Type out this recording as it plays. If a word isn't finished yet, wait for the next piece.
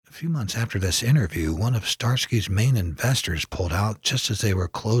few months after this interview, one of Starsky's main investors pulled out just as they were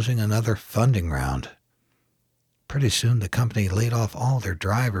closing another funding round. Pretty soon, the company laid off all their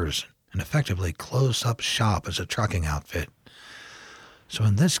drivers and effectively closed up shop as a trucking outfit. So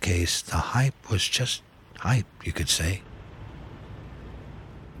in this case, the hype was just hype, you could say.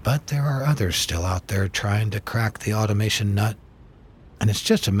 But there are others still out there trying to crack the automation nut, and it's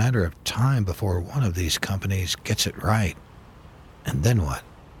just a matter of time before one of these companies gets it right. And then what?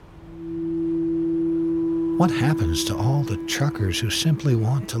 What happens to all the truckers who simply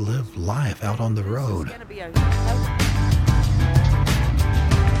want to live life out on the road?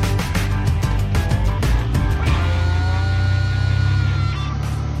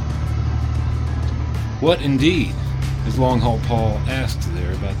 What indeed, as Long Haul Paul asks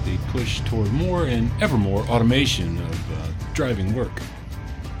there about the push toward more and ever more automation of driving work.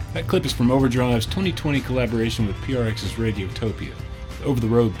 That clip is from Overdrive's 2020 collaboration with PRX's Radiotopia, the Over the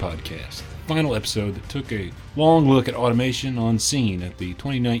Road podcast, the final episode that took a long look at automation on scene at the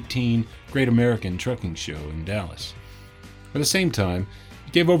 2019 Great American Trucking Show in Dallas. At the same time,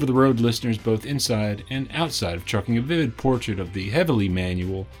 it gave Over the Road listeners both inside and outside of trucking a vivid portrait of the heavily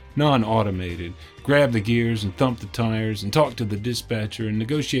manual, non-automated, grab the gears and thump the tires and talk to the dispatcher and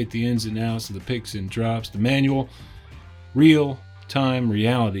negotiate the ins and outs of the picks and drops, the manual, real-time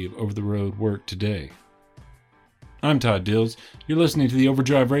reality of over-the-road work today. I'm Todd Dills. You're listening to the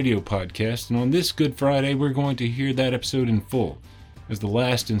Overdrive Radio podcast, and on this Good Friday, we're going to hear that episode in full as the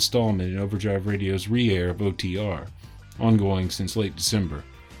last installment in Overdrive Radio's re-air of OTR, ongoing since late December.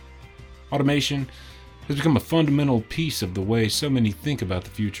 Automation has become a fundamental piece of the way so many think about the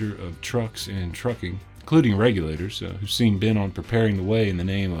future of trucks and trucking, including regulators who've seen been on preparing the way in the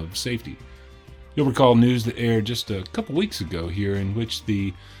name of safety. You'll recall news that aired just a couple weeks ago here in which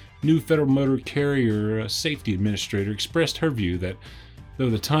the new Federal Motor Carrier Safety Administrator expressed her view that, though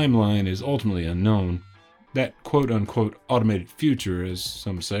the timeline is ultimately unknown, that quote-unquote automated future, as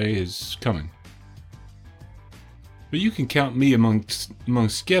some say, is coming. But you can count me among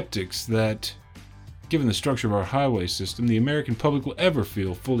skeptics that, given the structure of our highway system, the American public will ever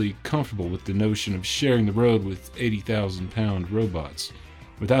feel fully comfortable with the notion of sharing the road with 80,000-pound robots,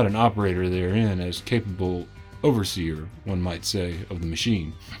 without an operator therein as capable overseer, one might say, of the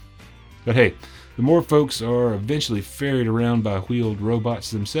machine. But hey, the more folks are eventually ferried around by wheeled robots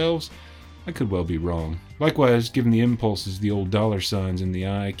themselves, I could well be wrong. Likewise, given the impulses the old dollar signs in the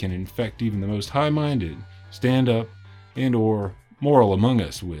eye can infect even the most high-minded, stand-up, and or moral among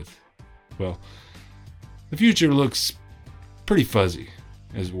us with, well, the future looks pretty fuzzy,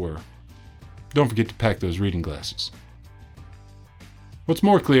 as it were. Don't forget to pack those reading glasses. What's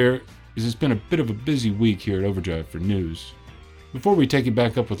more clear is it's been a bit of a busy week here at Overdrive for news. Before we take it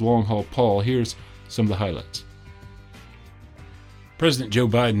back up with Long Haul Paul, here's some of the highlights. President Joe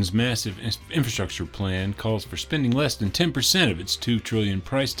Biden's massive infrastructure plan calls for spending less than 10% of its $2 trillion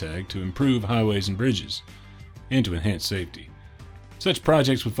price tag to improve highways and bridges, and to enhance safety. Such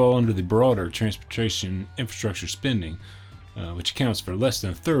projects would fall under the broader transportation infrastructure spending, which accounts for less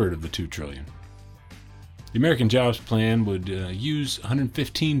than a third of the $2 trillion. The American Jobs Plan would use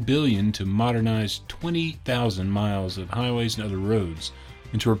 $115 billion to modernize 20,000 miles of highways and other roads,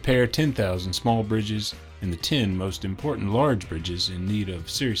 and to repair 10,000 small bridges and the 10 most important large bridges in need of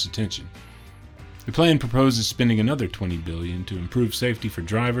serious attention. The plan proposes spending another $20 billion to improve safety for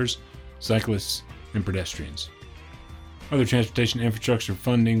drivers, cyclists, and pedestrians. Other transportation infrastructure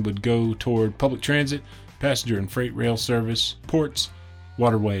funding would go toward public transit, passenger and freight rail service, ports,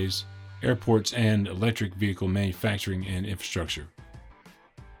 waterways, airports, and electric vehicle manufacturing and infrastructure.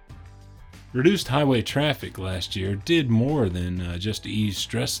 Reduced highway traffic last year did more than just ease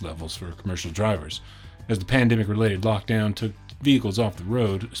stress levels for commercial drivers. As the pandemic-related lockdown took vehicles off the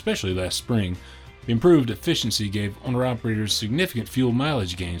road, especially last spring, the improved efficiency gave owner-operators significant fuel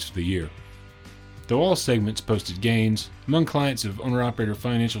mileage gains for the year. Though all segments posted gains, among clients of owner-operator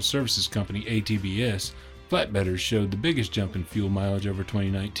financial services company ATBS, flatbedders showed the biggest jump in fuel mileage over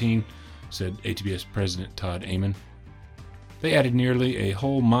 2019, said ATBS President Todd Amon. They added nearly a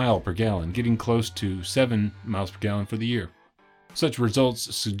whole mile per gallon, getting close to 7 miles per gallon for the year. Such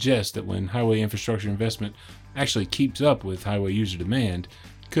results suggest that when highway infrastructure investment actually keeps up with highway user demand,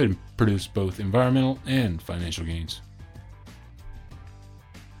 it could produce both environmental and financial gains.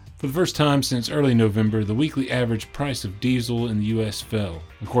 For the first time since early November, the weekly average price of diesel in the U.S. fell,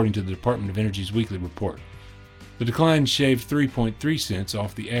 according to the Department of Energy's weekly report. The decline shaved 3.3 cents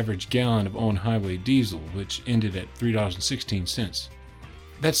off the average gallon of on-highway diesel, which ended at $3.16.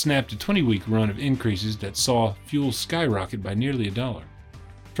 That snapped a 20-week run of increases that saw fuel skyrocket by nearly $1.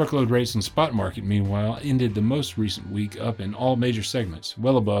 Truckload rates on the spot market, meanwhile, ended the most recent week up in all major segments,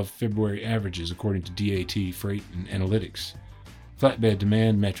 well above February averages according to DAT Freight and Analytics. Flatbed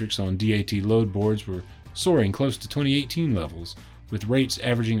demand metrics on DAT load boards were soaring close to 2018 levels, with rates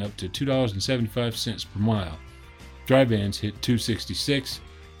averaging up to $2.75 per mile. Dry vans hit $2.66,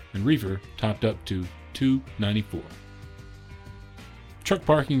 and reefer topped up to $2.94. Truck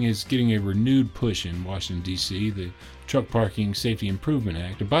parking is getting a renewed push in Washington, D.C. The Truck Parking Safety Improvement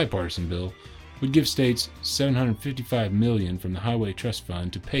Act, a bipartisan bill, would give states $755 million from the Highway Trust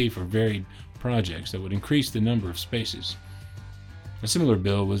Fund to pay for varied projects that would increase the number of spaces. A similar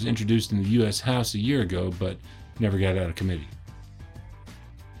bill was introduced in the U.S. House a year ago, but never got out of committee.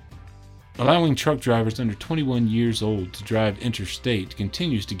 Allowing truck drivers under 21 years old to drive interstate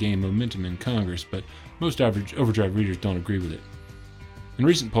continues to gain momentum in Congress, but most average overdrive readers don't agree with it. In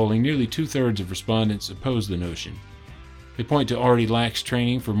recent polling, nearly two-thirds of respondents oppose the notion. They point to already lax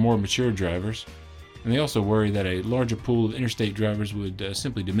training for more mature drivers, and they also worry that a larger pool of interstate drivers would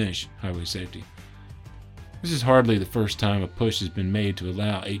simply diminish highway safety. This is hardly the first time a push has been made to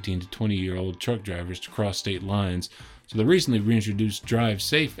allow 18 to 20-year-old truck drivers to cross state lines, so the recently reintroduced Drive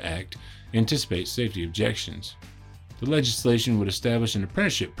Safe Act anticipates safety objections. The legislation would establish an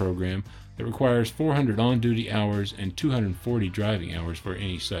apprenticeship program that requires 400 on-duty hours and 240 driving hours for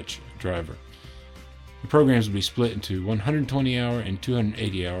any such driver. The programs will be split into 120-hour and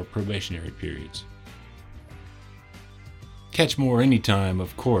 280-hour probationary periods. Catch more anytime,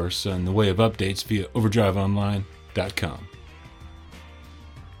 of course, in the way of updates via overdriveonline.com.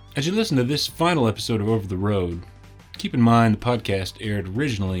 As you listen to this final episode of Over the Road, keep in mind the podcast aired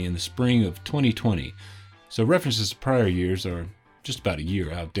originally in the spring of 2020, so references to prior years are just about a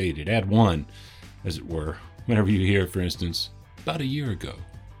year outdated. Add one, as it were, whenever you hear, for instance, about a year ago.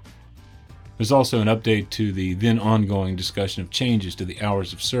 There's also an update to the then ongoing discussion of changes to the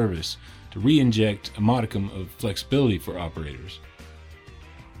hours of service to re-inject a modicum of flexibility for operators.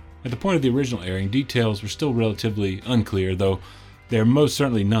 At the point of the original airing, details were still relatively unclear, though they're most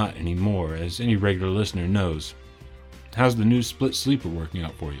certainly not anymore, as any regular listener knows. How's the new split sleeper working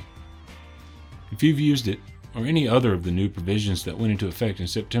out for you? If you've used it, or any other of the new provisions that went into effect in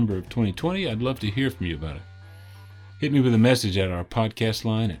September of 2020, I'd love to hear from you about it. Hit me with a message at our podcast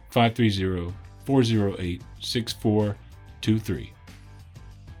line at 530-408-6423.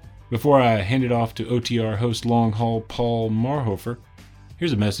 Before I hand it off to OTR host Long Haul Paul Marhofer,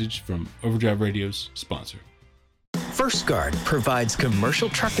 here's a message from Overdrive Radio's sponsor. First Guard provides commercial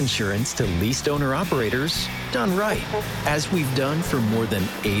truck insurance to leased owner-operators done right, as we've done for more than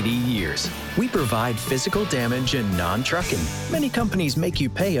 80 years. We provide physical damage and non-trucking. Many companies make you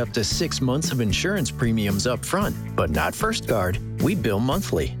pay up to 6 months of insurance premiums up front, but not First Guard. We bill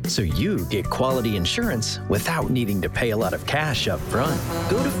monthly, so you get quality insurance without needing to pay a lot of cash up front.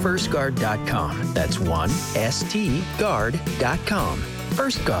 Go to firstguard.com. That's 1stguard.com.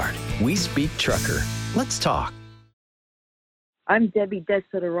 First Guard. We speak trucker. Let's talk. I'm Debbie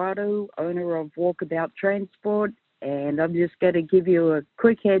Desiderato, owner of Walkabout Transport, and I'm just going to give you a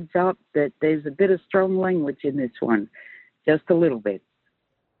quick heads up that there's a bit of strong language in this one, just a little bit.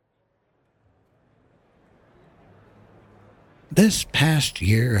 This past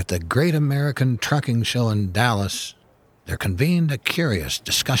year at the Great American Trucking Show in Dallas, there convened a curious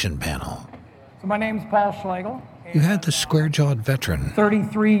discussion panel. So my name's Paul Schlegel. You had the square-jawed veteran,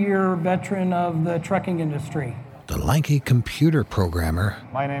 33-year veteran of the trucking industry. The lanky computer programmer.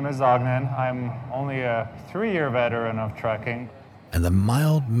 My name is Ognan. I'm only a 3-year veteran of trucking. And the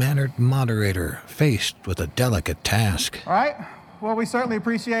mild-mannered moderator faced with a delicate task. All right. Well, we certainly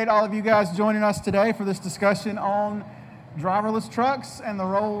appreciate all of you guys joining us today for this discussion on driverless trucks and the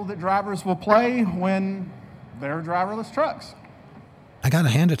role that drivers will play when they're driverless trucks. I gotta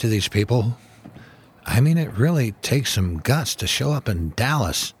hand it to these people. I mean, it really takes some guts to show up in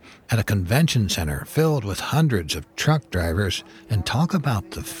Dallas at a convention center filled with hundreds of truck drivers and talk about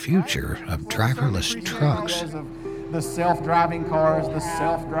the future of driverless trucks. The self-driving cars, the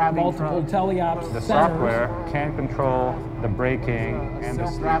self-driving multiple teleops The centers. software can control the braking and the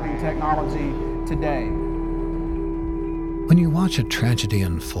self-driving technology today. When you watch a tragedy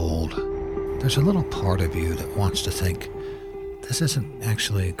unfold, there's a little part of you that wants to think, this isn't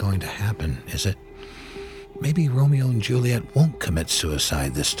actually going to happen, is it? Maybe Romeo and Juliet won't commit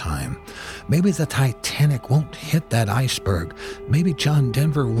suicide this time. Maybe the Titanic won't hit that iceberg. Maybe John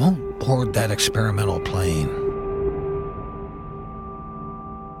Denver won't board that experimental plane.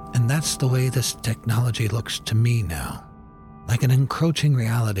 And that's the way this technology looks to me now, like an encroaching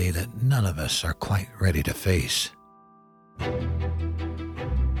reality that none of us are quite ready to face.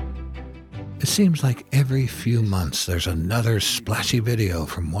 It seems like every few months there's another splashy video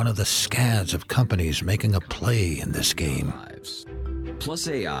from one of the scads of companies making a play in this game. Plus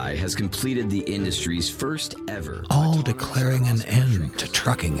AI has completed the industry's first ever, all declaring an end to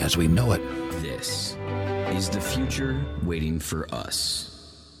trucking as we know it. This is the future waiting for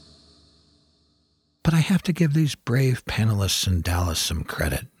us. But I have to give these brave panelists in Dallas some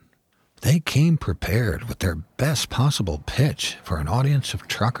credit. They came prepared with their best possible pitch for an audience of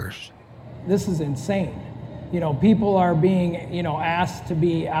truckers. This is insane. People are being, asked to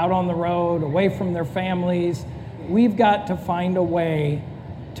be out on the road, away from their families. We've got to find a way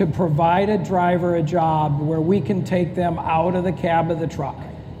to provide a driver a job where we can take them out of the cab of the truck.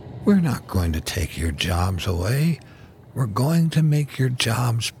 We're not going to take your jobs away. We're going to make your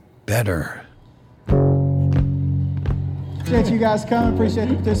jobs better. Appreciate you guys coming. Appreciate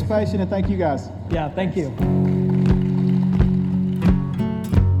the participation, and thank you guys. Yeah, thank you.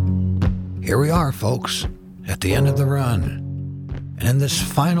 Here we are, folks, at the end of the run. And in this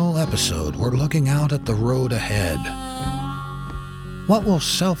final episode, we're looking out at the road ahead. What will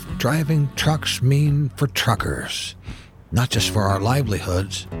self-driving trucks mean for truckers? Not just for our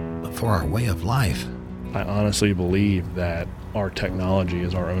livelihoods, but for our way of life. I honestly believe that our technology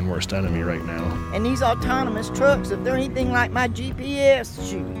is our own worst enemy right now. And these autonomous trucks, if they're anything like my GPS,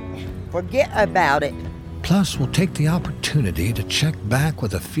 shoot, forget about it. Plus, we'll take the opportunity to check back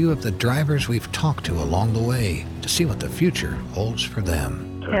with a few of the drivers we've talked to along the way to see what the future holds for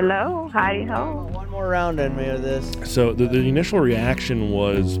them. Hello, howdy ho. One more round in me of this. So the initial reaction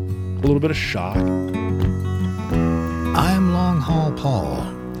was a little bit of shock. I'm Long Haul Paul.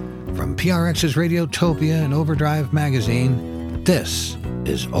 From PRX's Radiotopia and Overdrive magazine, this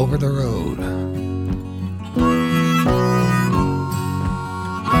is Over the Road.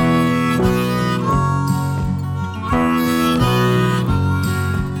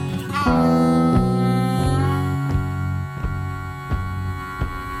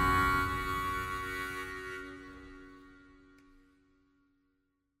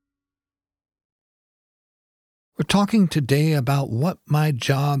 We're talking today about what my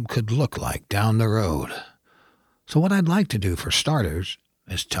job could look like down the road. So what I'd like to do for starters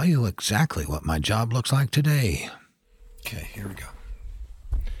is tell you exactly what my job looks like today. Okay, here we go.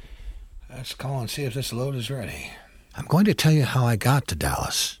 Let's call and see if this load is ready. I'm going to tell you how I got to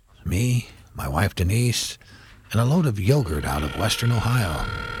Dallas. Me, my wife Denise, and a load of yogurt out of Western Ohio.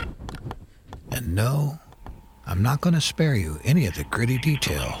 And no, I'm not going to spare you any of the gritty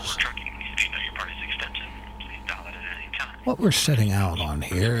details. What we're setting out on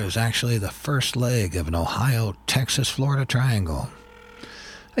here is actually the first leg of an Ohio-Texas-Florida triangle.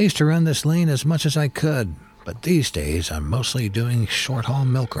 I used to run this lane as much as I could, but these days I'm mostly doing short-haul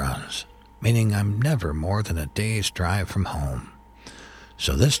milk runs, meaning I'm never more than a day's drive from home.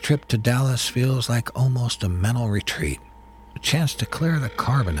 So this trip to Dallas feels like almost a mental retreat, a chance to clear the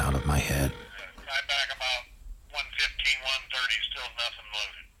carbon out of my head. I'm back about 1:15, 1:30, still nothing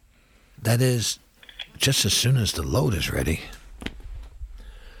loaded. That is, just as soon as the load is ready.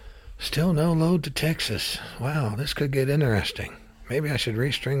 Still no load to Texas. Wow, this could get interesting. Maybe I should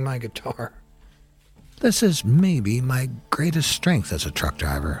restring my guitar. This is maybe my greatest strength as a truck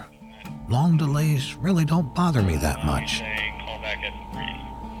driver. Long delays really don't bother me that much. Call back at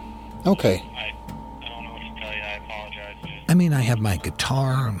 3. Okay. I don't know what to tell you. I apologize. I mean, I have my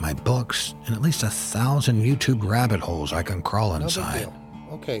guitar, my books, and at least 1,000 YouTube rabbit holes I can crawl inside. No big deal.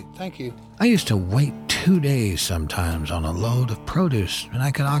 Okay, thank you. I used to wait 2 days sometimes on a load of produce, and I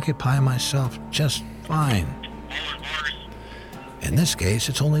could occupy myself just fine. In this case,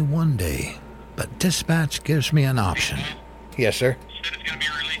 it's only 1 day, but dispatch gives me an option. Yes, sir.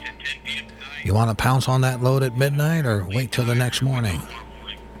 You want to pounce on that load at midnight or wait till the next morning?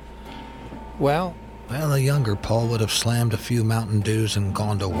 Well, a younger Paul would have slammed a few Mountain Dews and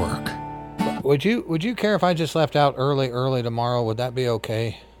gone to work. Would you care if I just left out early tomorrow? Would that be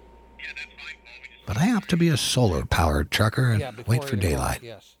okay? Yeah, that's fine. But I opt to be a solar-powered trucker and wait for daylight.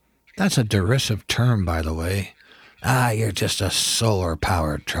 Yes. That's a derisive term, by the way. You're just a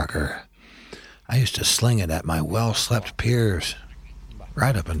solar-powered trucker. I used to sling it at my well-slept peers,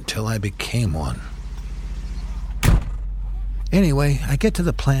 right up until I became one. Anyway, I get to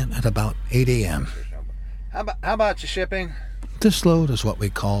the plant at about 8 a.m. How about your shipping? This load is what we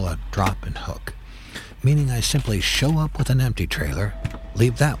call a drop and hook, meaning I simply show up with an empty trailer,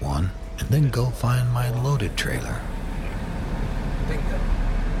 leave that one, and then go find my loaded trailer.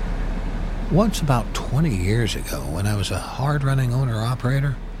 Once about 20 years ago, when I was a hard-running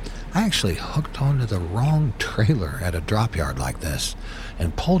owner-operator, I actually hooked onto the wrong trailer at a drop yard like this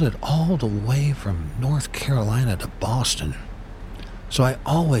and pulled it all the way from North Carolina to Boston. So I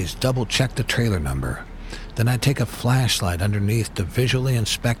always double-check the trailer number. Then I take a flashlight underneath to visually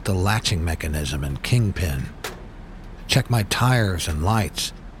inspect the latching mechanism and kingpin. Check my tires and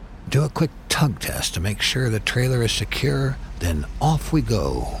lights. Do a quick tug test to make sure the trailer is secure, then off we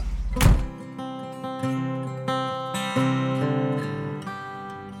go.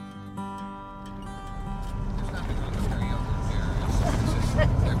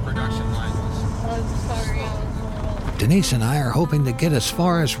 Denise and I are hoping to get as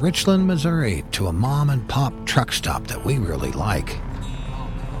far as Richland, Missouri, to a mom-and-pop truck stop that we really like.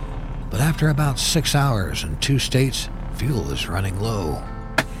 But after about 6 hours in 2 states, fuel is running low.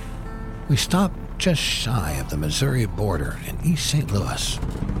 We stop just shy of the Missouri border in East St. Louis.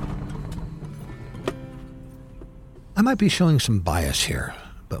 I might be showing some bias here,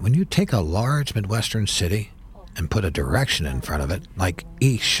 but when you take a large Midwestern city and put a direction in front of it, like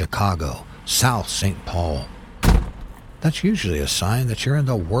East Chicago, South St. Paul, that's usually a sign that you're in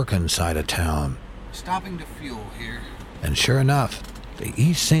the working side of town. Stopping to fuel here. And sure enough, the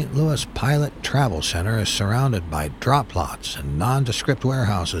East St. Louis Pilot Travel Center is surrounded by drop lots and nondescript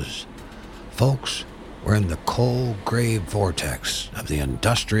warehouses. Folks, we're in the cold gray vortex of the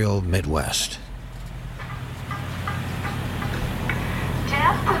industrial Midwest.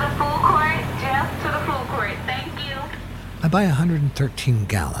 Just to the full court, just to the full court. Thank you. I buy 113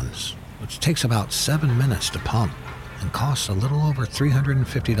 gallons, which takes about 7 minutes to pump and costs a little over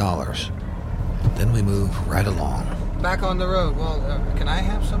 $350. Then we move right along. Back on the road. Well, can I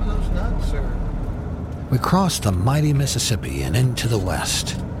have some of those nuts, or? We cross the mighty Mississippi and into the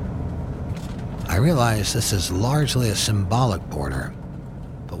west. I realize this is largely a symbolic border,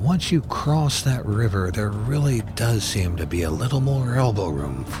 but once you cross that river, there really does seem to be a little more elbow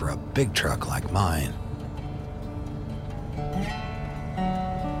room for a big truck like mine.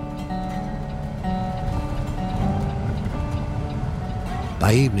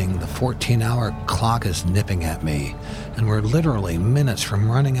 By evening, the 14-hour clock is nipping at me, and we're literally minutes from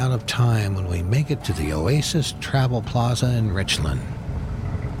running out of time when we make it to the Oasis Travel Plaza in Richland.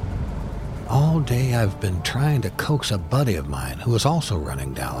 All day I've been trying to coax a buddy of mine, who is also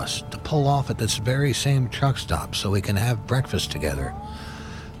running Dallas, to pull off at this very same truck stop so we can have breakfast together.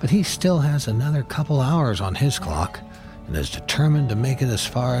 But he still has another couple hours on his clock and is determined to make it as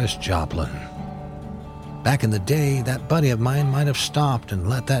far as Joplin. Back in the day, that buddy of mine might have stopped and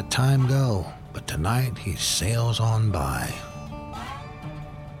let that time go, but tonight he sails on by.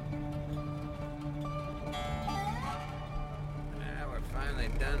 Now we're finally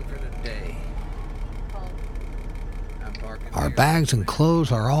done for the day. Our bags and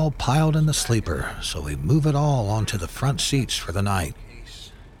clothes are all piled in the sleeper, so we move it all onto the front seats for the night.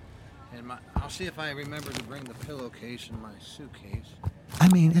 And I'll see if I remember to bring the pillowcase in my suitcase. I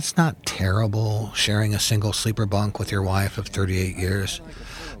mean, it's not terrible sharing a single sleeper bunk with your wife of 38 years,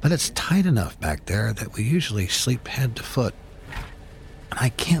 but it's tight enough back there that we usually sleep head to foot. And I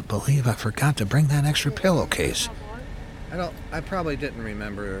can't believe I forgot to bring that extra pillowcase. I probably didn't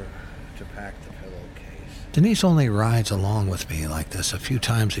remember to pack the pillowcase. Denise only rides along with me like this a few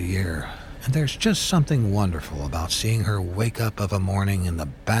times a year, and there's just something wonderful about seeing her wake up of a morning in the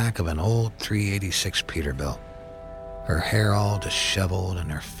back of an old 386 Peterbilt. Her hair all disheveled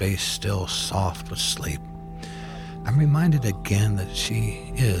and her face still soft with sleep. I'm reminded again that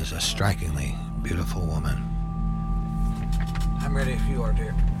she is a strikingly beautiful woman. I'm ready if you are,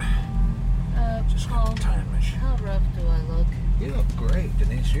 dear. Just Paul, time machine. how rough do I look? You look great,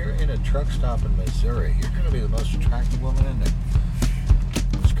 Denise. You're in a truck stop in Missouri. You're going to be the most attractive woman in there.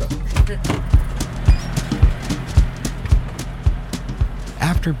 Let's go.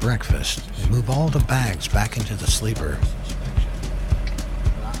 After breakfast, we move all the bags back into the sleeper.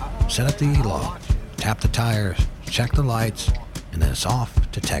 Set up the e-lock, tap the tires, check the lights, and then it's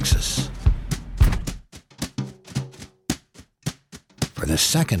off to Texas. For the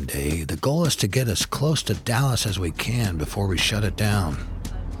second day, the goal is to get as close to Dallas as we can before we shut it down.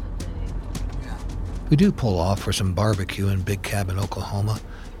 We do pull off for some barbecue in Big Cabin, Oklahoma,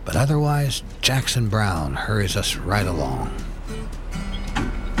 but otherwise, Jackson Brown hurries us right along.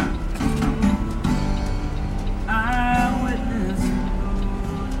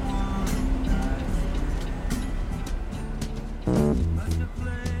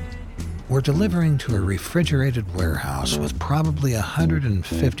 We're delivering to a refrigerated warehouse with probably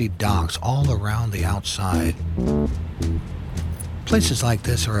 150 docks all around the outside. Places like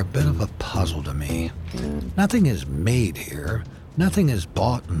this are a bit of a puzzle to me. Nothing is made here. Nothing is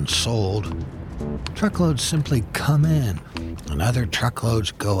bought and sold. Truckloads simply come in, and other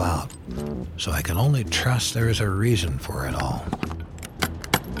truckloads go out. So I can only trust there is a reason for it all.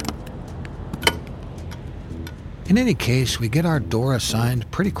 In any case, we get our door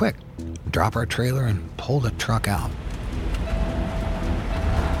assigned pretty quick, drop our trailer, and pull the truck out.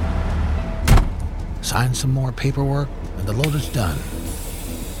 Sign some more paperwork, and the load is done.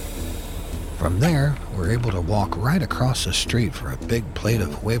 From there, we're able to walk right across the street for a big plate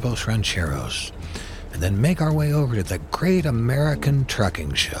of huevos rancheros, and then make our way over to the Great American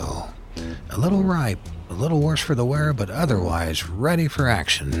Trucking Show. A little ripe, a little worse for the wear, but otherwise ready for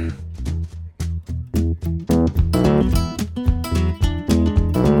action.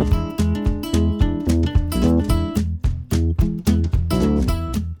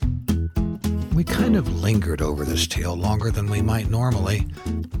 We kind of lingered over this tale longer than we might normally,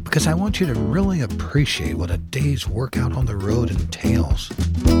 because I want you to really appreciate what a day's workout on the road entails.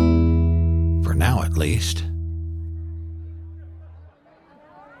 For now, at least.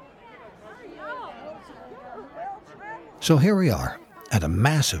 So here we are, at a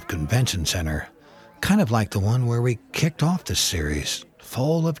massive convention center, kind of like the one where we kicked off this series,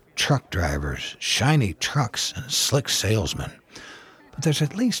 full of truck drivers, shiny trucks, and slick salesmen. But there's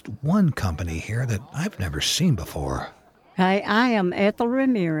at least one company here that I've never seen before. Hey, I am Ethel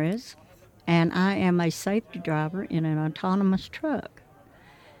Ramirez, and I am a safety driver in an autonomous truck.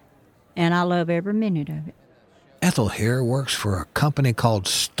 And I love every minute of it. Ethel here works for a company called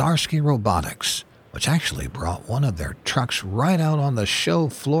Starsky Robotics, which actually brought one of their trucks right out on the show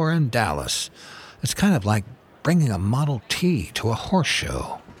floor in Dallas. It's kind of like bringing a Model T to a horse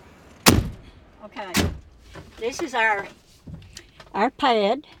show. Okay, this is our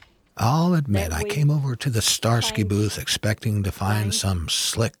pad. I'll admit, I came over to the Starsky booth expecting to find some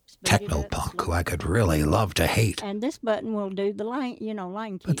slick techno-punk who I could really love to hate. And this button will do the lane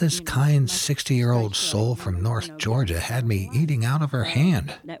key. But this kind 60-year-old soul from North Georgia had me eating out of her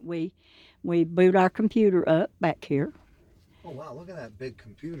hand. That we boot our computer up back here. Oh, wow, look at that big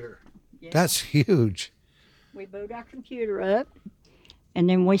computer. Yeah. That's huge. We boot our computer up, and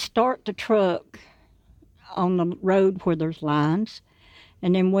then we start the truck on the road where there's lines,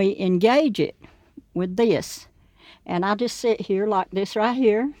 and then we engage it with this. And I just sit here like this right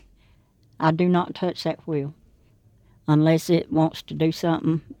here. I do not touch that wheel. Unless it wants to do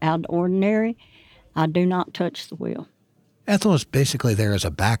something out of the ordinary, I do not touch the wheel. Ethel is basically there as a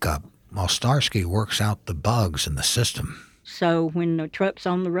backup, while Starsky works out the bugs in the system. So when the truck's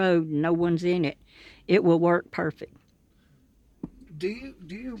on the road and no one's in it, it will work perfect. Do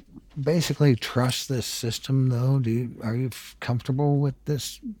you basically trust this system, though? Are you comfortable with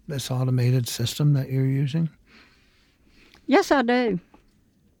this automated system that you're using? Yes, I do.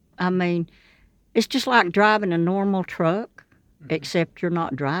 I mean, it's just like driving a normal truck, except you're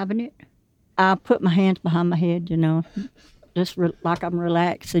not driving it. I put my hands behind my head, just like I'm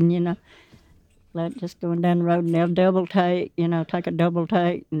relaxing, just going down the road, and they'll double take, take a double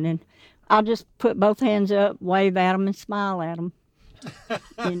take, and then I'll just put both hands up, wave at them, and smile at them.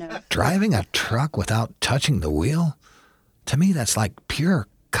 Driving a truck without touching the wheel? To me, that's like pure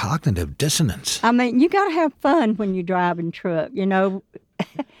cognitive dissonance. I mean, you got to have fun when you're driving truck,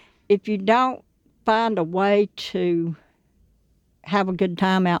 If you don't find a way to have a good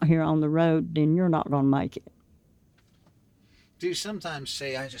time out here on the road, then you're not going to make it. Do you sometimes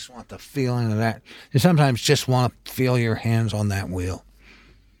say, I just want the feeling of that? You sometimes just want to feel your hands on that wheel?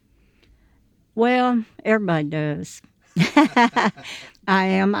 Well, everybody does.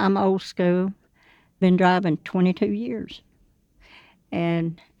 I'm old school. Been driving 22 years.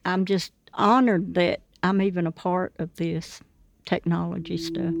 And I'm just honored that I'm even a part of this technology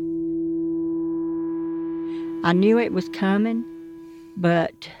stuff. I knew it was coming,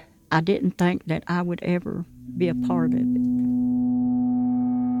 but I didn't think that I would ever be a part of it.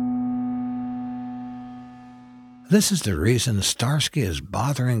 This is the reason Starsky is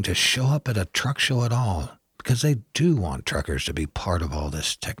bothering to show up at a truck show at all, because they do want truckers to be part of all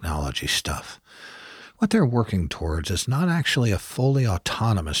this technology stuff. What they're working towards is not actually a fully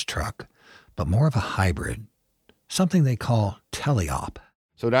autonomous truck, but more of a hybrid, something they call teleop.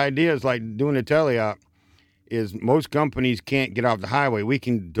 So the idea is like doing a teleop is most companies can't get off the highway. We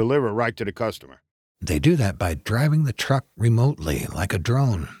can deliver right to the customer. They do that by driving the truck remotely, like a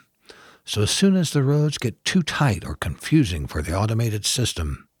drone. So as soon as the roads get too tight or confusing for the automated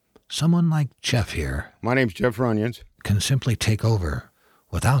system, someone like Jeff here, my name's Jeff Runyons, can simply take over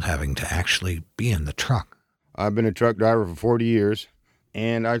without having to actually be in the truck. I've been a truck driver for 40 years,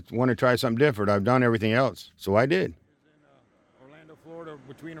 and I want to try something different. I've done everything else, so I did.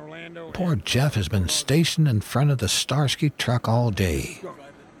 Poor Jeff has been stationed in front of the Starsky truck all day,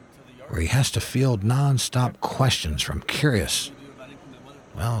 where he has to field non-stop questions from curious,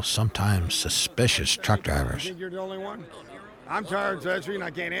 well, sometimes suspicious truck drivers. Think you're the only one? I'm tired, so that's the reason I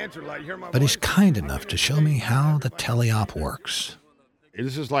can't answer. Like, hear my But voice. he's kind enough to show me how the teleop works.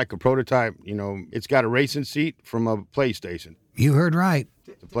 This is like a prototype. You know, it's got a racing seat from a PlayStation. You heard right.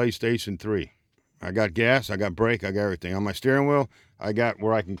 The PlayStation 3. I got gas, I got brake, I got everything. On my steering wheel, I got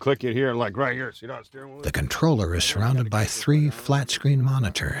where I can click it here, like right here. See that steering wheel? The controller is surrounded by 3 flat-screen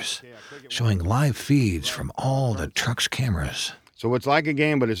monitors, showing live feeds from all the truck's cameras. So it's like a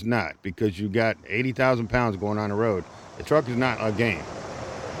game, but it's not, because you got 80,000 pounds going on the road. The truck is not a game.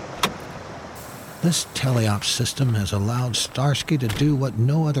 This teleop system has allowed Starsky to do what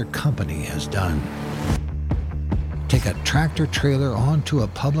no other company has done. Take a tractor trailer onto a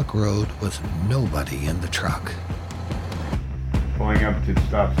public road with nobody in the truck. Pulling up to the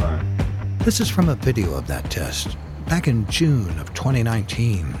stop sign. This is from a video of that test, back in June of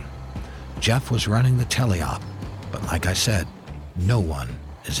 2019. Jeff was running the teleop, but like I said, no one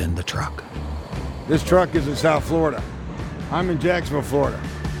is in the truck. This truck is in South Florida. I'm in Jacksonville, Florida.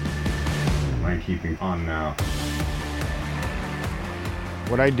 Line keeping on now.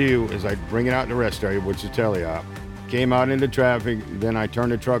 What I do is I bring it out in the rest area, which is teleop. Came out into traffic, then I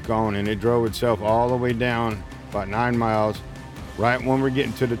turned the truck on and it drove itself all the way down about 9 miles. Right when we're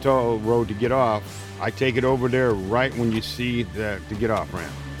getting to the toll road to get off, I take it over there right when you see the get off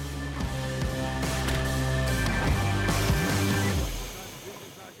ramp.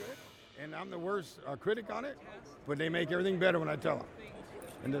 And I'm the worst critic on it, but they make everything better when I tell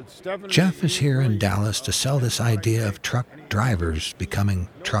them. Jeff is here in Dallas to sell this idea of truck drivers becoming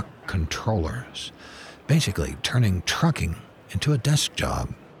truck controllers, basically turning trucking into a desk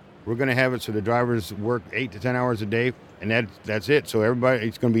job. We're going to have it so the drivers work 8 to 10 hours a day, and that's it. So everybody,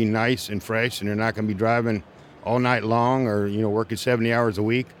 it's going to be nice and fresh, and they're not going to be driving all night long or, working 70 hours a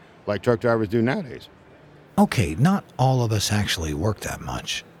week like truck drivers do nowadays. Okay, not all of us actually work that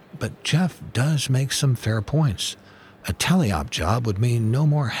much, but Jeff does make some fair points. A teleop job would mean no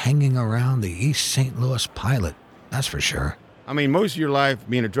more hanging around the East St. Louis Pilot, that's for sure. I mean, most of your life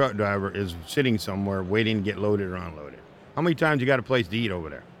being a truck driver is sitting somewhere waiting to get loaded or unloaded. How many times you got a place to eat over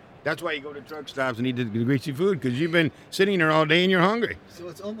there? That's why you go to truck stops and eat the greasy food, because you've been sitting there all day and you're hungry. So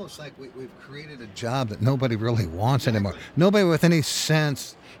it's almost like we've created a job that nobody really wants anymore. Nobody with any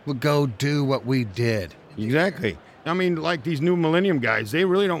sense would go do what we did. Exactly. I mean, like these new millennium guys, they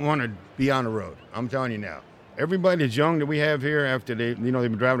really don't want to be on the road. I'm telling you now. Everybody that's young that we have here, after they've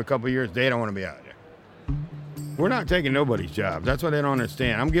been driving a couple of years, they don't want to be out there. We're not taking nobody's job. That's what they don't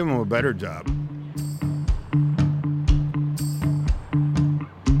understand. I'm giving them a better job.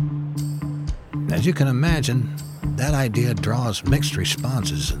 As you can imagine, that idea draws mixed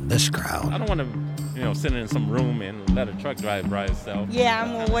responses in this crowd. I don't want to, sit in some room and let a truck drive by itself. Yeah,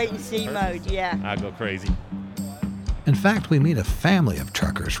 I'm gonna wait and see mode, yeah. I go crazy. In fact, we meet a family of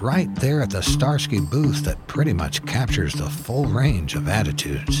truckers right there at the Starsky booth that pretty much captures the full range of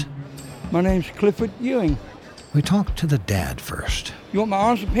attitudes. My name's Clifford Ewing. We talk to the dad first. You want my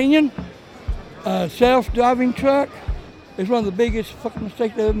honest opinion? A self-driving truck is one of the biggest fucking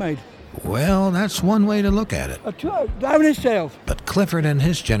mistakes they ever made. Well, that's one way to look at it. A truck driving itself. But Clifford and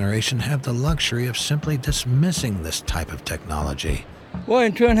his generation have the luxury of simply dismissing this type of technology. Well,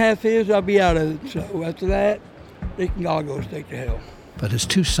 in 2.5 years, I'll be out of it. So after that, they can all go straight to hell. But his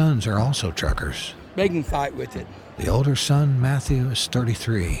 2 sons are also truckers. They can fight with it. The older son, Matthew, is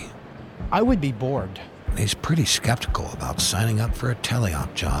 33. I would be bored. He's pretty skeptical about signing up for a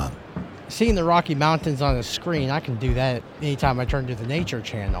teleop job. Seeing the Rocky Mountains on a screen, I can do that anytime I turn to the Nature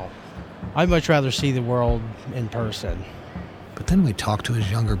Channel. I'd much rather see the world in person. But then we talk to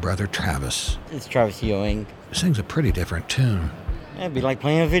his younger brother, Travis. It's Travis Ewing. He sings a pretty different tune. It'd be like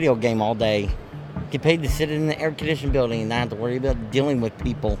playing a video game all day. Get paid to sit in an air-conditioned building and not have to worry about dealing with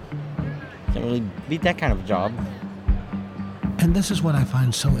people. Can't really beat that kind of a job. And this is what I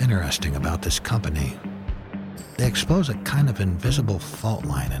find so interesting about this company. They expose a kind of invisible fault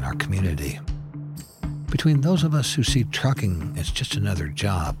line in our community. Between those of us who see trucking as just another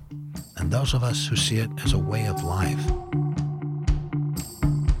job, and those of us who see it as a way of life.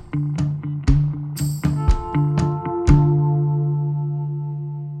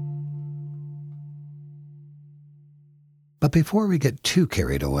 But before we get too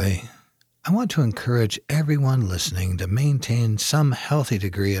carried away, I want to encourage everyone listening to maintain some healthy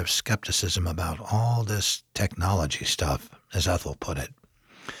degree of skepticism about all this technology stuff, as Ethel put it.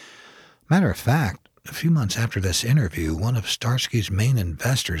 Matter of fact, a few months after this interview, one of Starsky's main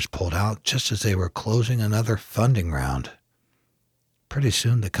investors pulled out just as they were closing another funding round. Pretty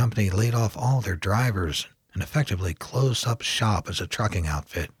soon, the company laid off all their drivers and effectively closed up shop as a trucking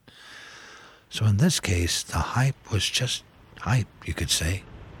outfit. So in this case, the hype was just hype, you could say.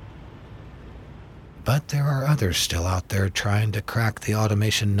 But there are others still out there trying to crack the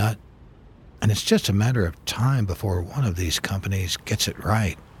automation nut, and it's just a matter of time before one of these companies gets it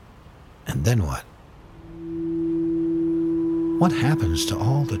right. And then what? What happens to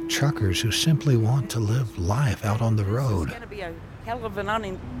all the truckers who simply want to live life out on the road? It's going to be a hell of an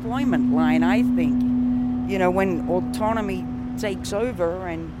unemployment line, I think. You know, when autonomy takes over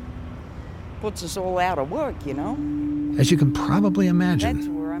and puts us all out of work, you know? As you can probably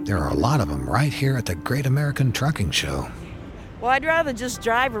imagine, there are a lot of them right here at the Great American Trucking Show. Well, I'd rather just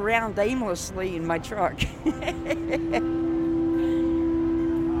drive around aimlessly in my truck. Let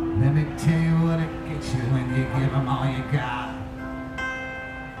me tell you what it gets you when you give them all you got.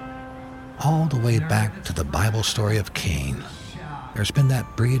 All the way back to the Bible story of Cain, there's been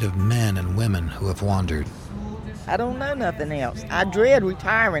that breed of men and women who have wandered. I don't know nothing else. I dread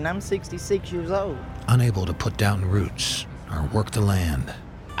retiring. I'm 66 years old. Unable to put down roots or work the land.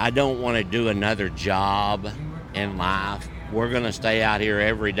 I don't want to do another job in life. We're going to stay out here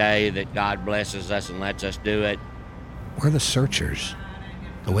every day that God blesses us and lets us do it. We're the searchers,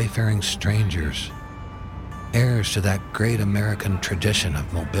 the wayfaring strangers, heirs to that great American tradition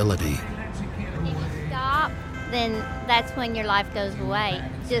of mobility. If you stop, then that's when your life goes away.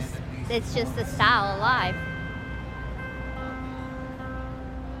 It's just a style of life.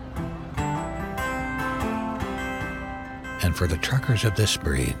 And for the truckers of this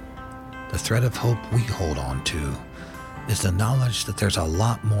breed, the thread of hope we hold on to is the knowledge that there's a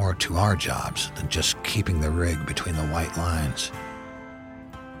lot more to our jobs than just keeping the rig between the white lines.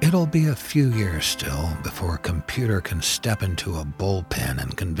 It'll be a few years still before a computer can step into a bullpen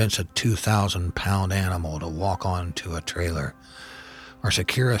and convince a 2,000-pound animal to walk onto a trailer, or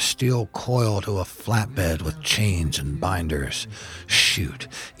secure a steel coil to a flatbed with chains and binders. Shoot,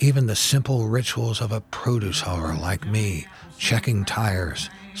 even the simple rituals of a produce hauler like me, checking tires,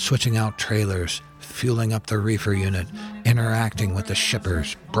 switching out trailers, fueling up the reefer unit, interacting with the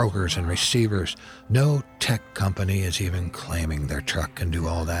shippers, brokers, and receivers. No tech company is even claiming their truck can do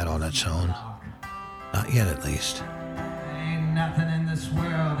all that on its own. Not yet, at least. Ain't nothing in this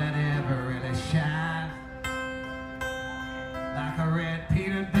world that ever really shines like a red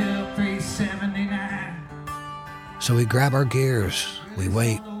Peterbilt 379. So we grab our gears, we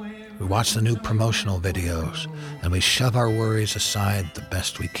wait, we watch the new promotional videos, and we shove our worries aside the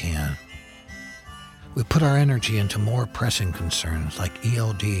best we can. We put our energy into more pressing concerns like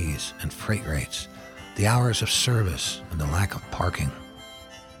ELDs and freight rates, the hours of service and the lack of parking.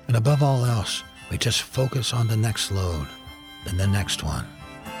 And above all else, we just focus on the next load, then the next one,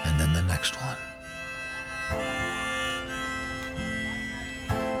 and then the next one.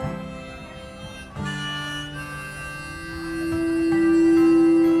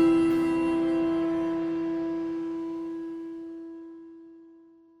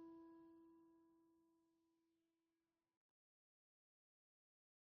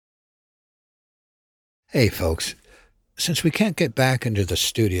 Hey folks, since we can't get back into the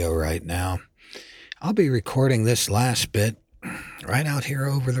studio right now, I'll be recording this last bit right out here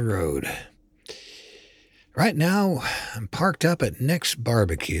over the road. Right now, I'm parked up at Nick's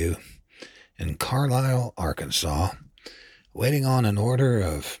Barbecue in Carlisle, Arkansas, waiting on an order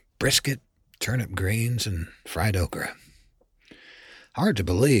of brisket, turnip greens, and fried okra. Hard to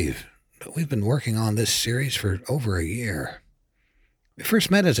believe, but we've been working on this series for over a year. We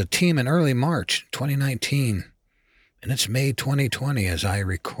first met as a team in early March 2019, and it's May 2020 as I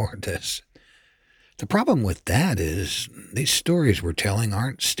record this. The problem with that is these stories we're telling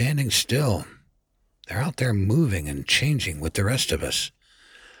aren't standing still. They're out there moving and changing with the rest of us.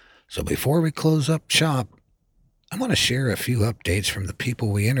 So before we close up shop, I want to share a few updates from the people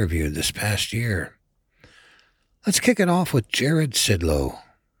we interviewed this past year. Let's kick it off with Jared Sidlow,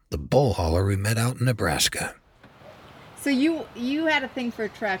 the bull hauler we met out in Nebraska. So you had a thing for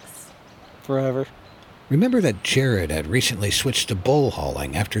trucks? Forever. Remember that Jared had recently switched to bull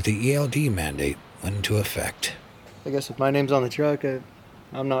hauling after the ELD mandate went into effect. I guess if my name's on the truck,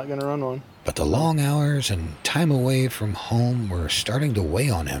 I'm not going to run one. But the long hours and time away from home were starting to weigh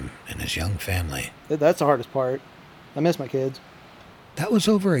on him and his young family. That's the hardest part. I miss my kids. That was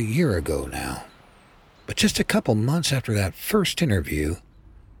over a year ago now. But just a couple months after that first interview,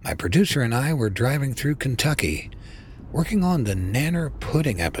 my producer and I were driving through Kentucky, working on the Nanner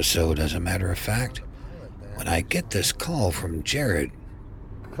Pudding episode, as a matter of fact, when I get this call from Jared.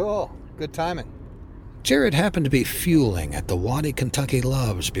 Cool. Good timing. Jared happened to be fueling at the Waddy Kentucky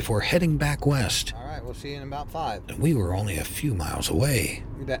Loves before heading back west. All right, we'll see you in about 5. And we were only a few miles away.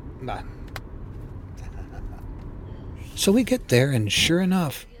 You bet. Bye. So we get there, and sure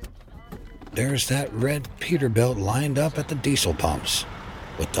enough, there's that red Peterbilt lined up at the diesel pumps.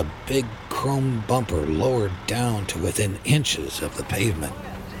 with the big chrome bumper lowered down to within inches of the pavement.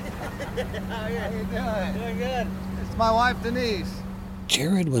 How are you doing? Doing good. It's my wife, Denise.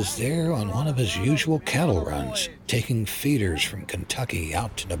 Jared was there on one of his usual cattle runs, taking feeders from Kentucky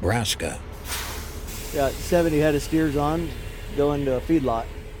out to Nebraska. Got 70 head of steers on, going to a feedlot.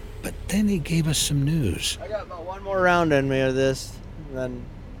 But then he gave us some news. I got about one more round in me of this, and then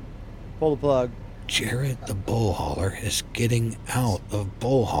pull the plug. Jared the bull hauler is getting out of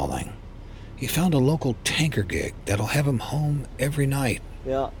bull hauling. He found a local tanker gig that'll have him home every night.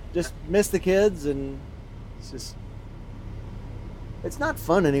 Yeah, just miss the kids, and it's not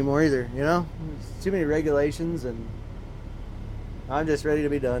fun anymore either, you know? There's too many regulations, and I'm just ready to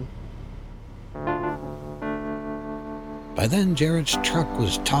be done. By then, Jared's truck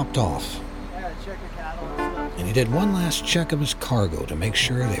was topped off, and he did one last check of his cargo to make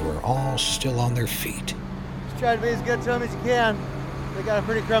sure they were all still on their feet. Just try to be as good to them as you can. They got a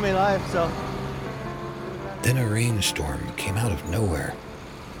pretty crummy life, so. Then a rainstorm came out of nowhere.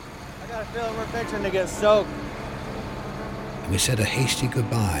 I got a feeling we're fixing to get soaked. And we said a hasty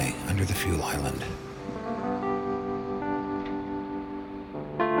goodbye under the fuel island.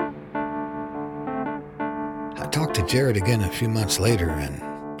 I talked to Jared again a few months later,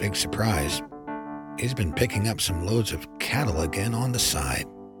 and big surprise, he's been picking up some loads of cattle again on the side.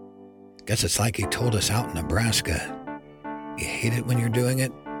 Guess it's like he told us out in Nebraska. You hate it when you're doing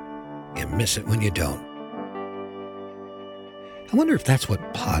it, you miss it when you don't. I wonder if that's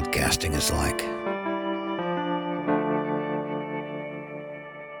what podcasting is like.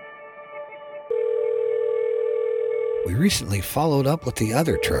 We recently followed up with the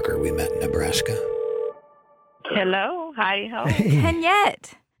other trucker we met in Nebraska. Hello, hi ho.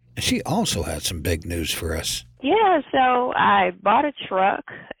 Kenyette. She also had some big news for us. Yeah, so I bought a truck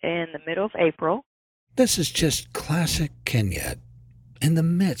in the middle of April. This is just classic Kenyette. In the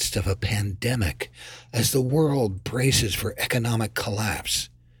midst of a pandemic, as the world braces for economic collapse,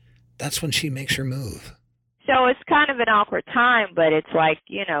 that's when she makes her move. So it's kind of an awkward time, but it's like,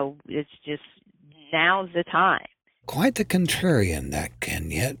 you know, it's just now's the time. Quite the contrarian, that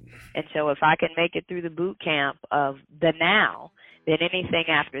Kenyette. And so if I can make it through the boot camp of the now, then anything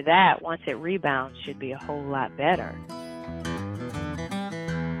after that, once it rebounds, should be a whole lot better.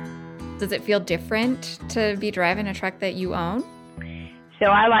 Does it feel different to be driving a truck that you own? So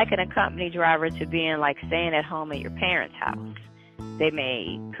I liken a company driver to being like staying at home at your parents' house. They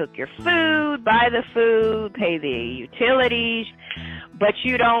may cook your food, buy the food, pay the utilities, but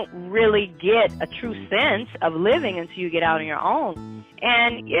you don't really get a true sense of living until you get out on your own.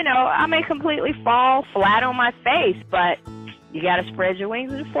 And, you know, I may completely fall flat on my face, but you got to spread your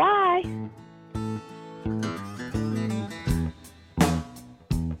wings and fly.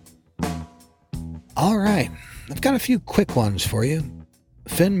 All right, I've got a few quick ones for you.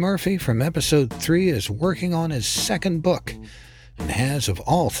 Finn Murphy from episode 3 is working on his second book and has, of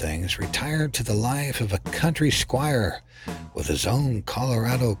all things, retired to the life of a country squire with his own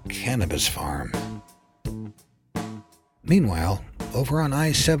Colorado cannabis farm. Meanwhile, over on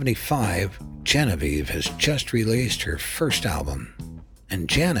I-75, Genevieve has just released her first album, and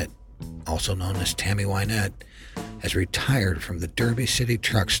Janet, also known as Tammy Wynette, has retired from the Derby City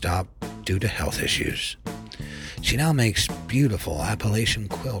truck stop due to health issues. She now makes beautiful Appalachian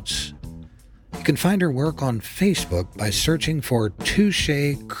quilts. You can find her work on Facebook by searching for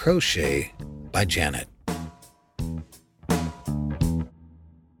Touche Crochet by Janet.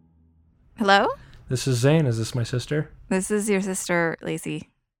 Hello? This is Zane. Is this my sister? This is your sister, Lacey.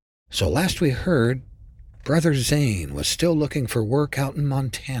 So last we heard, Brother Zane was still looking for work out in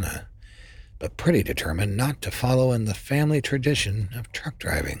Montana, but pretty determined not to follow in the family tradition of truck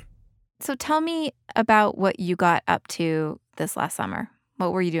driving. So tell me about what you got up to this last summer.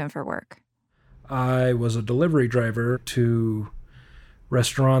 What were you doing for work? I was a delivery driver to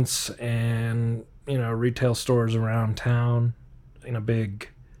restaurants and, retail stores around town in a big,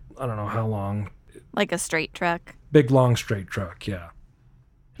 I don't know how long. Like a straight truck? Big, long, straight truck, yeah.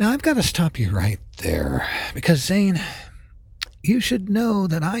 Now, I've got to stop you right there, because, Zane, you should know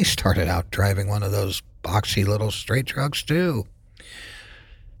that I started out driving one of those boxy little straight trucks, too.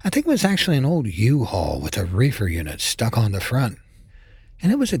 I think it was actually an old U-Haul with a reefer unit stuck on the front.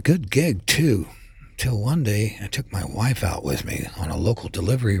 And it was a good gig, too, till one day I took my wife out with me on a local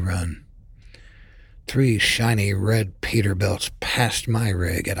delivery run. 3 shiny red Peterbilts passed my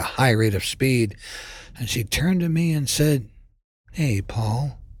rig at a high rate of speed, and she turned to me and said, "Hey,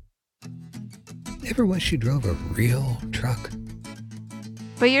 Paul, ever wish you drove a real truck?"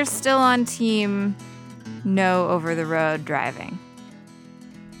 But you're still on team no over-the-road driving.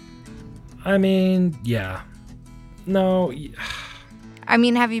 I mean, yeah. No. I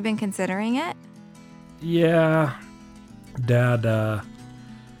mean, have you been considering it? Yeah. Dad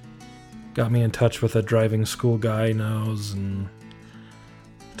got me in touch with a driving school guy he knows and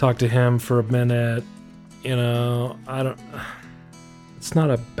talked to him for a minute. You know, it's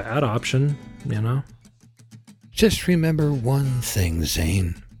not a bad option, you know? Just remember one thing,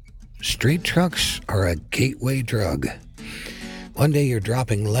 Zane. Street trucks are a gateway drug. One day you're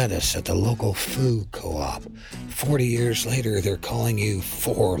dropping lettuce at the local food co-op. 40 years later, they're calling you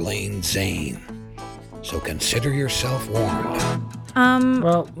 4-Lane Zane. So consider yourself warned.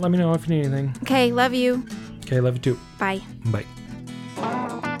 Well, let me know if you need anything. Okay, love you. Okay, love you too. Bye. Bye.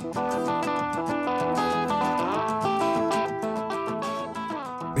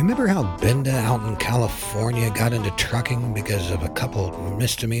 Remember how Binda out in California got into trucking because of a couple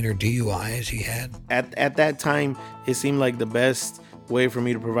misdemeanor DUIs he had? At that time, it seemed like the best way for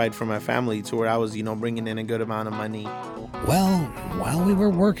me to provide for my family, to where I was, bringing in a good amount of money. Well, while we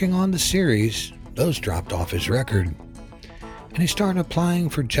were working on the series, those dropped off his record, and he started applying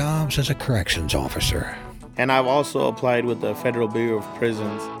for jobs as a corrections officer. And I've also applied with the Federal Bureau of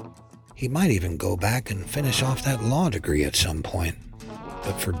Prisons. He might even go back and finish off that law degree at some point.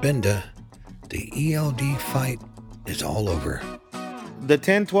 But for Binda, the ELD fight is all over. The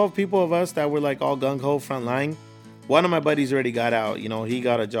 10, 12 people of us that were like all gung-ho front line, one of my buddies already got out, he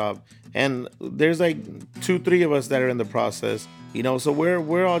got a job. And there's like 2, 3 of us that are in the process, so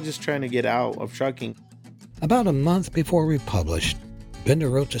we're all just trying to get out of trucking. About a month before we published,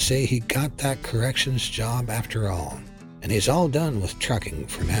 Binda wrote to say he got that corrections job after all, and he's all done with trucking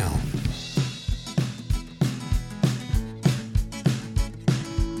for now.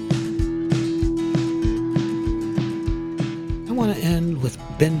 I want to end with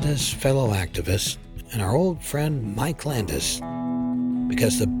Binda's fellow activist and our old friend Mike Landis,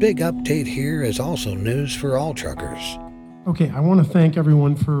 because the big update here is also news for all truckers. Okay, I want to thank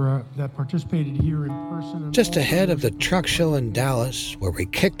everyone for that participated here in person. Just ahead of the truck show in Dallas, where we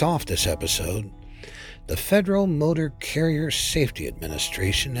kicked off this episode, the Federal Motor Carrier Safety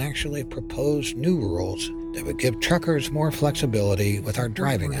Administration actually proposed new rules that would give truckers more flexibility with our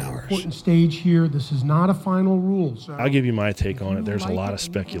driving hours. Important stage here. This is not a final rule. So I'll give you my take on it. There's a lot of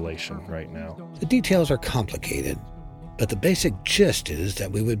speculation right now. The details are complicated, but the basic gist is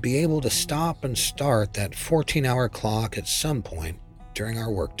that we would be able to stop and start that 14-hour clock at some point during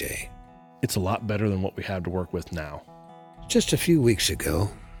our workday. It's a lot better than what we have to work with now. Just a few weeks ago,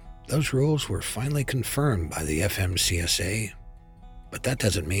 those rules were finally confirmed by the FMCSA, but that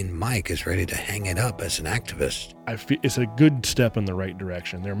doesn't mean Mike is ready to hang it up as an activist. I feel it's a good step in the right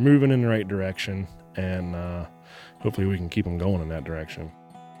direction. They're moving in the right direction, and hopefully we can keep them going in that direction.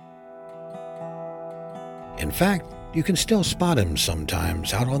 In fact, you can still spot him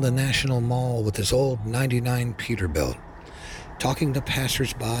sometimes out on the National Mall with his old 99 Peterbilt, talking to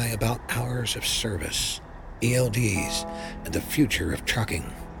passersby about hours of service, ELDs, and the future of trucking.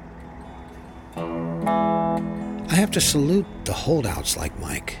 I have to salute the holdouts like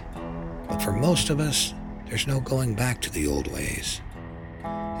Mike, but for most of us, there's no going back to the old ways.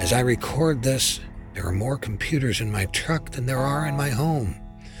 As I record this, there are more computers in my truck than there are in my home,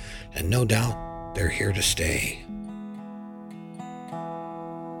 and no doubt they're here to stay.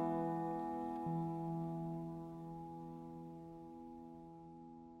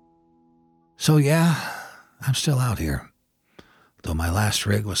 So yeah, I'm still out here, though my last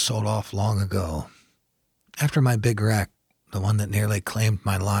rig was sold off long ago. After my big wreck, the one that nearly claimed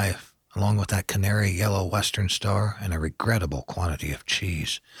my life, along with that canary yellow Western Star and a regrettable quantity of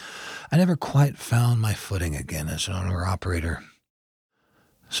cheese, I never quite found my footing again as an owner-operator.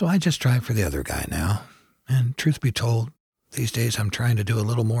 So I just drive for the other guy now, and truth be told, these days I'm trying to do a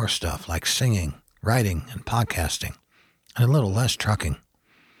little more stuff like singing, writing, and podcasting, and a little less trucking.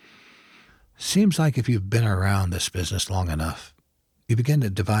 Seems like if you've been around this business long enough, you begin to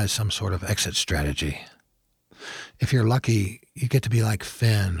devise some sort of exit strategy. If you're lucky, you get to be like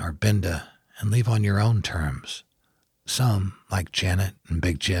Finn or Binda and leave on your own terms. Some, like Janet and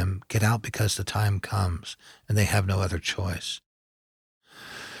Big Jim, get out because the time comes and they have no other choice.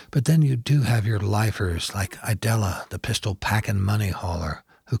 But then you do have your lifers like Idella, the pistol-packing money hauler,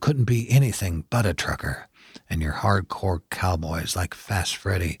 who couldn't be anything but a trucker, and your hardcore cowboys like Fast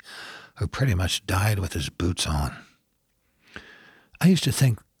Freddy, who pretty much died with his boots on. I used to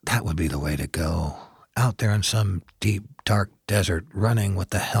think that would be the way to go, out there in some deep, dark desert, running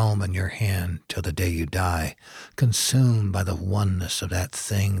with the helm in your hand till the day you die, consumed by the oneness of that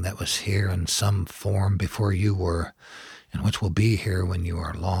thing that was here in some form before you were, and which will be here when you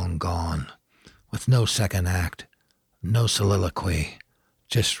are long gone, with no second act, no soliloquy,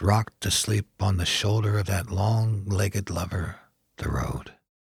 just rocked to sleep on the shoulder of that long-legged lover, the road.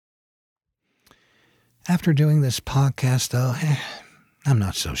 After doing this podcast, though, I'm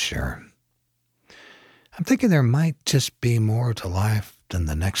not so sure. I'm thinking there might just be more to life than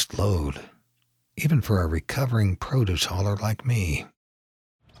the next load, even for a recovering produce hauler like me.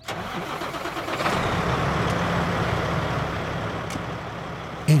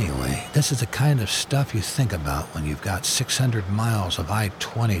 Anyway, this is the kind of stuff you think about when you've got 600 miles of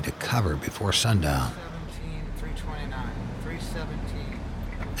I-20 to cover before sundown.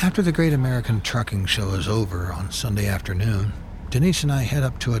 After the Great American Trucking Show is over on Sunday afternoon, Denise and I head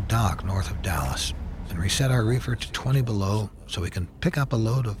up to a dock north of Dallas and reset our reefer to 20 below so we can pick up a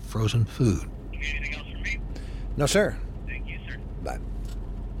load of frozen food. Anything else for me? No, sir. Thank you, sir. Bye.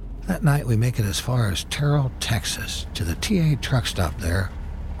 That night we make it as far as Terrell, Texas, to the TA truck stop there,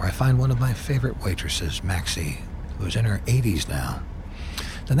 where I find one of my favorite waitresses, Maxie, who is in her 80s now.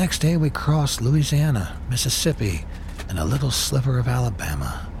 The next day we cross Louisiana, Mississippi, and a little sliver of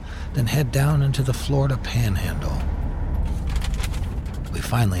Alabama, then head down into the Florida Panhandle. We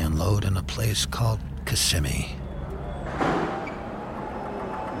finally unload in a place called Kissimmee.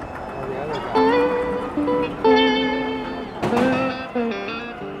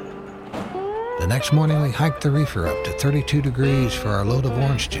 The next morning we hike the reefer up to 32 degrees for our load of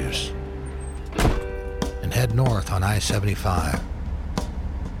orange juice and head north on I-75.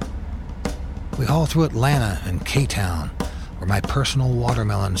 We haul through Atlanta and K-Town, where my personal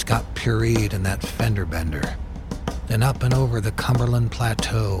watermelons got pureed in that fender bender. Then up and over the Cumberland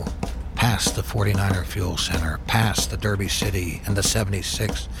Plateau, past the 49er Fuel Center, past the Derby City and the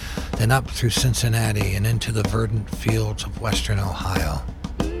 76, then up through Cincinnati and into the verdant fields of western Ohio.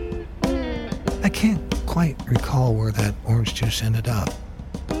 I can't quite recall where that orange juice ended up.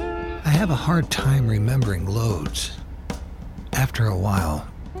 I have a hard time remembering loads. After a while,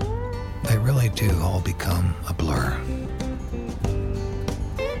 they really do all become a blur.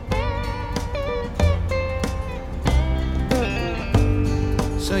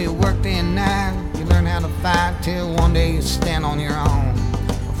 So you work day and night, you learn how to fight till one day you stand on your own.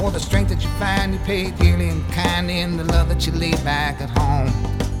 For the strength that you find, you pay dearly and kind in the love that you leave back at home.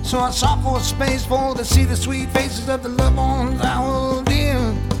 So I sought for a space for to see the sweet faces of the loved ones I hold dear.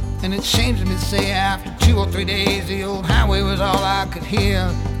 And it shames me to say after 2 or 3 days the old highway was all I could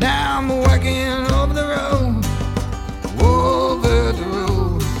hear. Now I'm working over the road, over the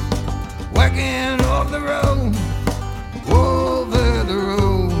road, working over the road, over the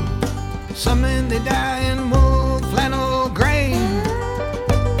road. Some men they die in wool flannel gray,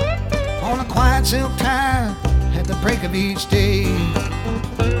 on a quiet silk tie at the break of each day.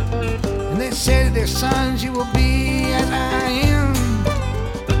 And they say to their sons, you will be as I am.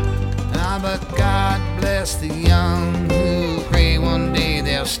 Ah, but God bless the young who pray one day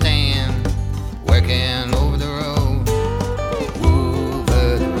they'll stand working over the road,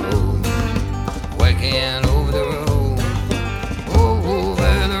 over the road, working over the road, over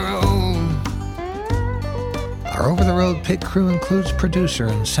the road. Our over-the-road pit crew includes producer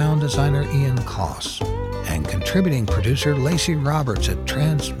and sound designer Ian Koss and contributing producer Lacey Roberts at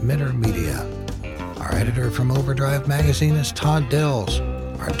Transmitter Media. Our editor from Overdrive Magazine is Todd Dells.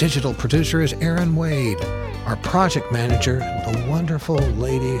 Our digital producer is Aaron Wade. Our project manager, the wonderful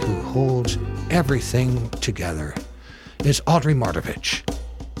lady who holds everything together, is Audrey Martovich.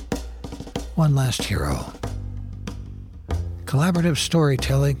 One last hero. Collaborative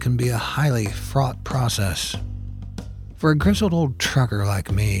storytelling can be a highly fraught process. For a grizzled old trucker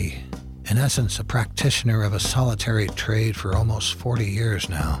like me, in essence a practitioner of a solitary trade for almost 40 years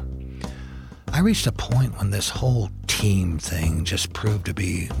now, I reached a point when this whole team thing just proved to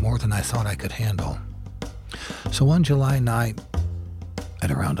be more than I thought I could handle. So one July night,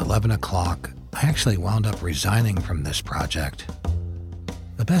 at around 11 o'clock, I actually wound up resigning from this project.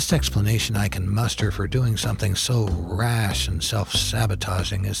 The best explanation I can muster for doing something so rash and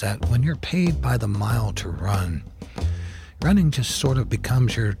self-sabotaging is that when you're paid by the mile to run, running just sort of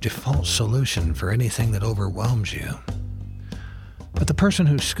becomes your default solution for anything that overwhelms you. But the person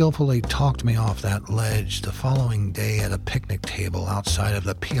who skillfully talked me off that ledge the following day at a picnic table outside of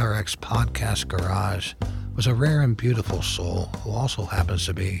the PRX podcast garage was a rare and beautiful soul who also happens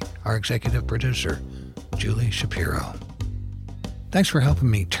to be our executive producer, Julie Shapiro. Thanks for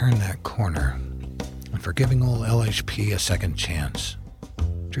helping me turn that corner and for giving old LHP a second chance.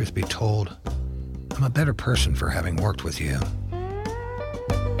 Truth be told, I'm a better person for having worked with you.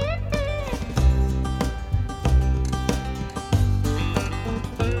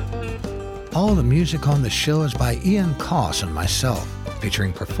 All the music on the show is by Ian Koss and myself,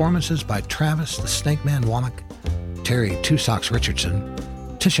 featuring performances by Travis the Snake Man Womack, Terry Two Socks Richardson,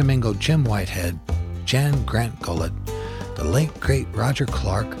 Tishomingo Jim Whitehead, Jan Grant Gullett, the late great Roger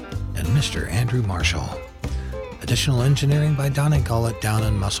Clark, and Mr. Andrew Marshall. Additional engineering by Donnie Gullett down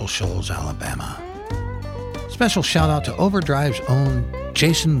in Muscle Shoals, Alabama. Special shout out to Overdrive's own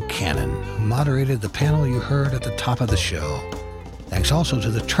Jason Cannon, who moderated the panel you heard at the top of the show. Thanks also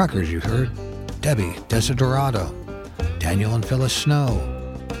to the truckers you heard, Debbie Desiderato, Daniel and Phyllis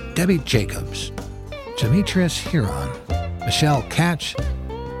Snow, Debbie Jacobs, Demetrius Huron, Michelle Catch,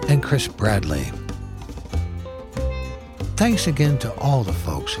 and Chris Bradley. Thanks again to all the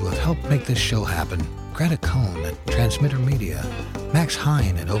folks who have helped make this show happen. Greta Cohn at Transmitter Media, Max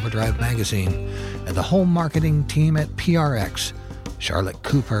Hine at Overdrive Magazine, and the whole marketing team at PRX, Charlotte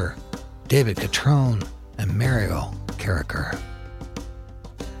Cooper, David Catrone, and Mariel Carricker.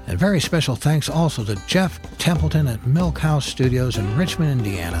 And very special thanks also to Jeff Templeton at Milk House Studios in Richmond,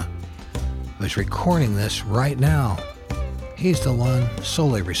 Indiana, who is recording this right now. He's the one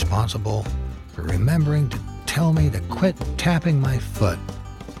solely responsible for remembering to tell me to quit tapping my foot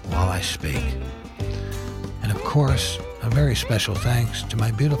while I speak. And of course, a very special thanks to my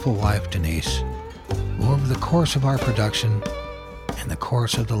beautiful wife, Denise, who over the course of our production and the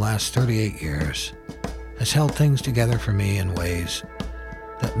course of the last 38 years has held things together for me in ways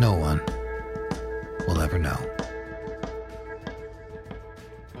that no one will ever know.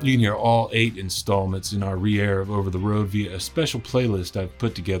 You can hear all 8 installments in our re-air of Over the Road via a special playlist I've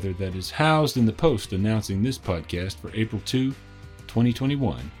put together that is housed in the post announcing this podcast for April 2,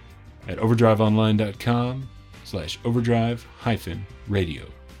 2021 at overdriveonline.com/overdrive-radio.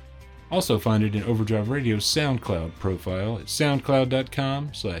 Also find it in Overdrive Radio's SoundCloud profile at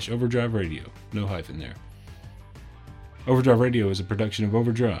soundcloud.com/overdrive-radio. No hyphen there. Overdrive Radio is a production of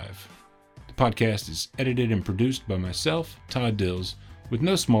Overdrive. The podcast is edited and produced by myself, Todd Dills, with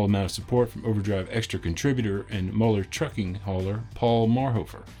no small amount of support from Overdrive Extra contributor and Mueller trucking hauler Paul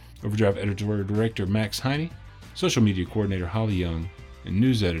Marhofer, Overdrive editorial director Max Heine, social media coordinator Holly Young, and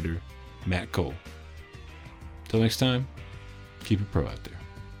news editor Matt Cole. Till next time, keep it pro out there.